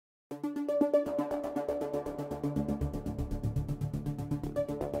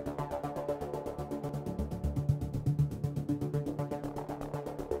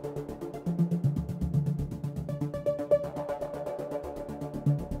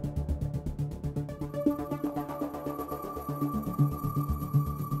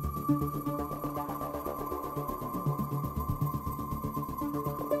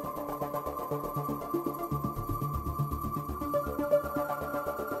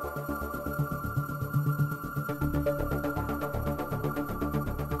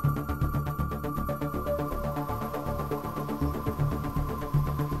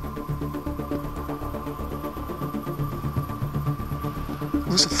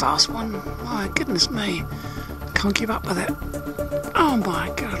That's a fast one. My goodness me. Can't keep up with it. Oh my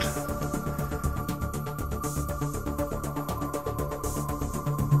god.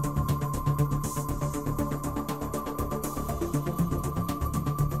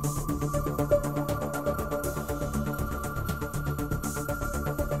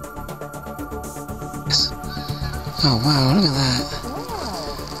 Oh wow, look at that.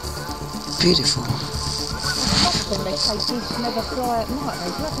 Wow. Beautiful. Often they say geese never fly at night,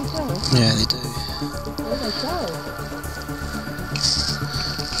 they don't tell. Yeah, they do. There they go.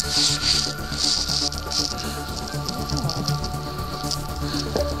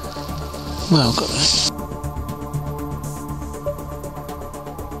 Well, got that.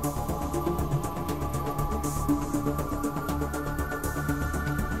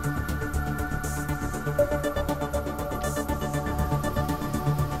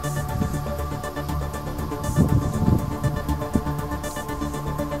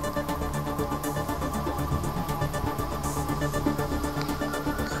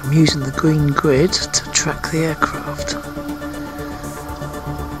 I'm using the green grid to track the aircraft,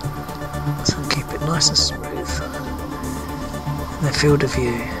 so I keep it nice and smooth in the field of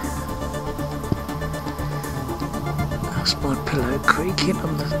view. That's my pillow creaking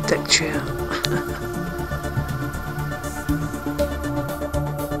on the deck chair.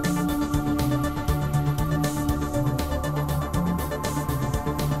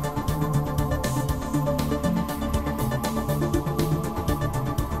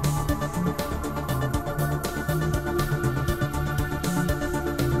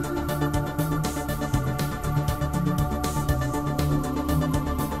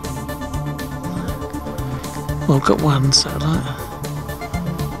 Well, I've got one satellite.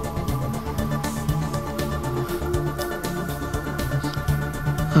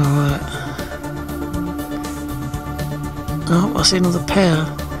 Alright. Oh, I see another pair.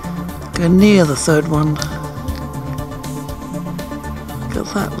 Go near the third one. Look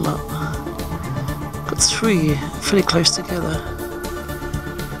at that lot. Got three fairly close together.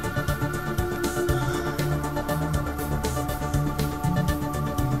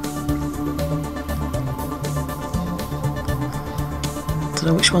 I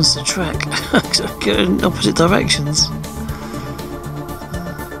don't know which ones to track, because I go in opposite directions.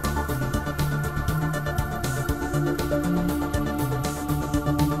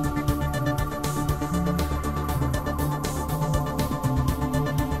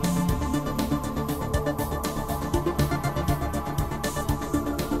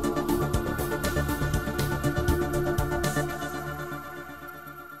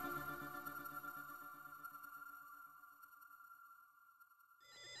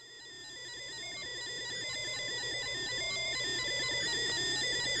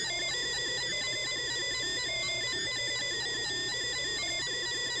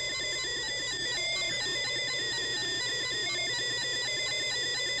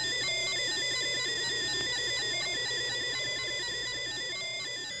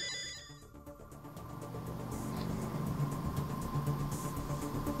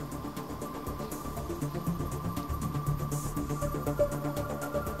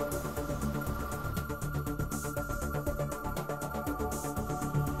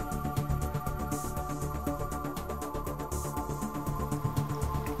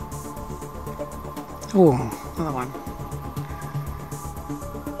 Oh, another one.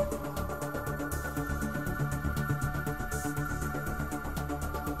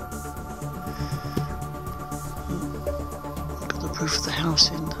 Got the roof of the house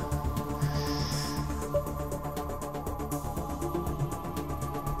in.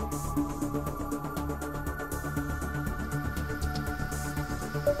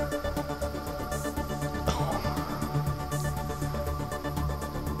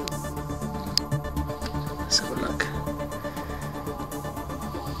 Let's have a look.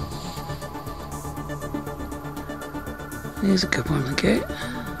 Here's a good one to get.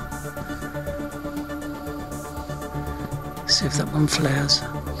 See if that one flares.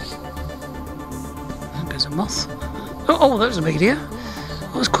 There goes a moth. Oh, that was a meteor.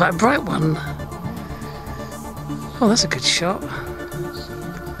 That was quite a bright one. Oh, that's a good shot.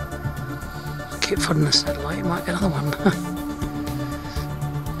 I'll keep following the satellite, you might get another one.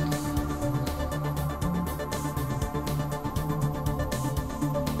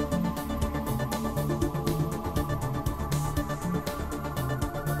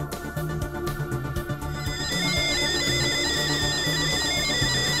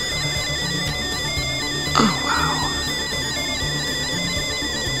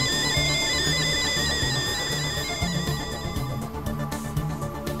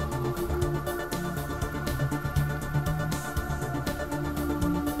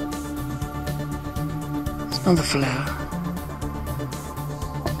 Another flower.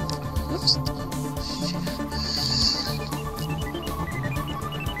 Oops.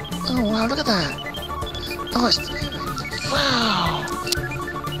 Oh wow, look at that. Oh, it's... Wow.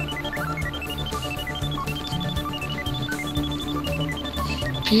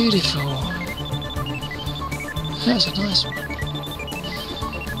 Beautiful. That's a nice one.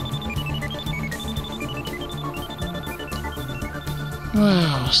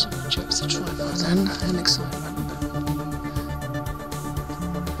 Wow, someone checks the tripod then, and excitement.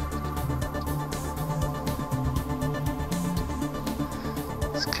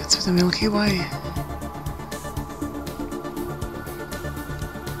 Let's get through the Milky Way.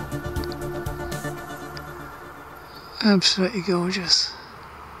 Absolutely gorgeous.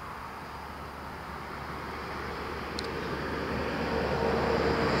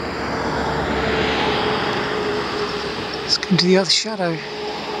 Let's come to the Earth's shadow.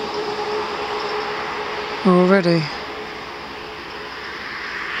 Already.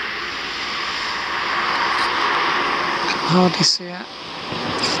 Hardly see it.